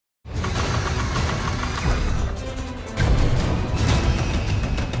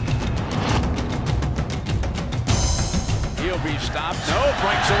stop. No,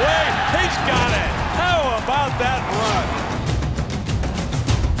 breaks away. He's got it. How about that run?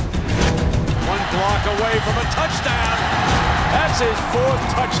 One block away from a touchdown. That's his 4th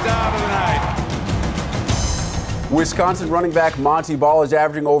touchdown of the night. Wisconsin running back Montee Ball is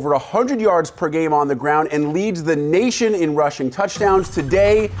averaging over 100 yards per game on the ground and leads the nation in rushing touchdowns.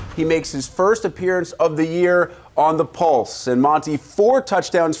 Today, he makes his first appearance of the year on the Pulse. And Montee, 4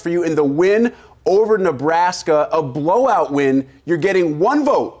 touchdowns for you in the win over Nebraska, a blowout win. You're getting 1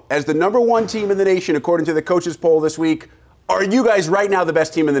 vote as the #1 team in the nation, according to the coaches poll this week. Are you guys right now the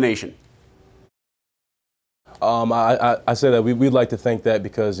best team in the nation? I say that we'd like to think that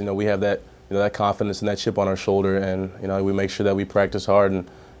because, we have that, that confidence and that chip on our shoulder, and, we make sure that we practice hard and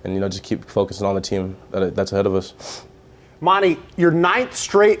just keep focusing on the team that's ahead of us. Montee, your 9th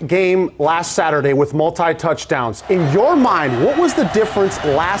straight game last Saturday with multi-touchdowns. In your mind, what was the difference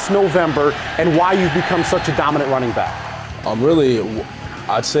last November and why you've become such a dominant running back?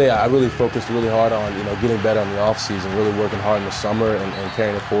 I'd say I really focused really hard on, getting better in the offseason, really working hard in the summer and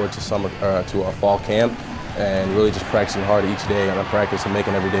carrying it forward to our fall camp, and really just practicing hard each day on practice and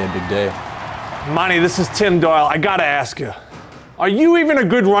making every day a big day. Montee, this is Tim Doyle. I gotta ask you, are you even a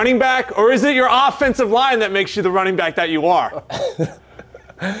good running back, or is it your offensive line that makes you the running back that you are?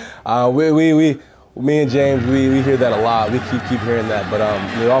 Me and James, we hear that a lot. We keep hearing that, but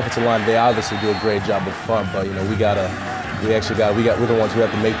the offensive line, they obviously do a great job up front, but we're the ones who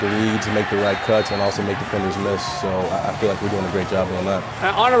have to make the reads and make the right cuts and also make defenders miss. So I feel like we're doing a great job on that.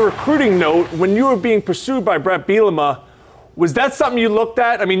 And on a recruiting note, when you were being pursued by Brett Bielema, was that something you looked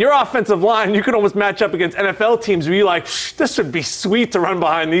at? I mean, your offensive line, you could almost match up against NFL teams where you're like, this would be sweet to run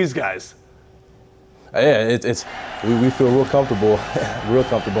behind these guys. Yeah, we feel real comfortable in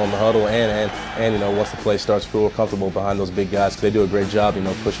the huddle, and once the play starts, feel real comfortable behind those big guys. They do a great job,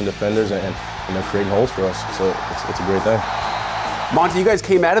 pushing defenders and creating holes for us. So it's a great thing. Montee, you guys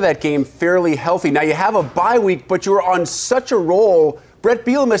came out of that game fairly healthy. Now you have a bye week, but you were on such a roll. Brett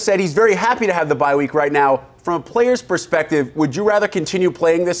Bielema said he's very happy to have the bye week right now. From a player's perspective, would you rather continue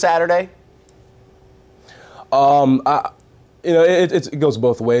playing this Saturday? It goes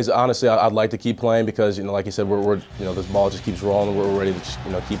both ways. Honestly, I'd like to keep playing because, like you said, we're this ball just keeps rolling. We're ready to just,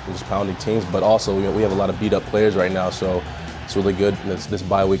 keep just pounding teams. But also, we have a lot of beat up players right now, so it's really good. This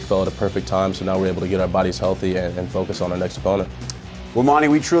bye week fell at a perfect time, so now we're able to get our bodies healthy and focus on our next opponent. Well, Montee,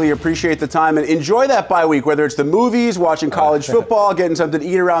 we truly appreciate the time and enjoy that bye week, whether it's the movies, watching college football, getting something to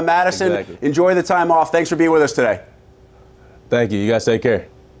eat around Madison. Exactly. Enjoy the time off. Thanks for being with us today. Thank you. You guys take care.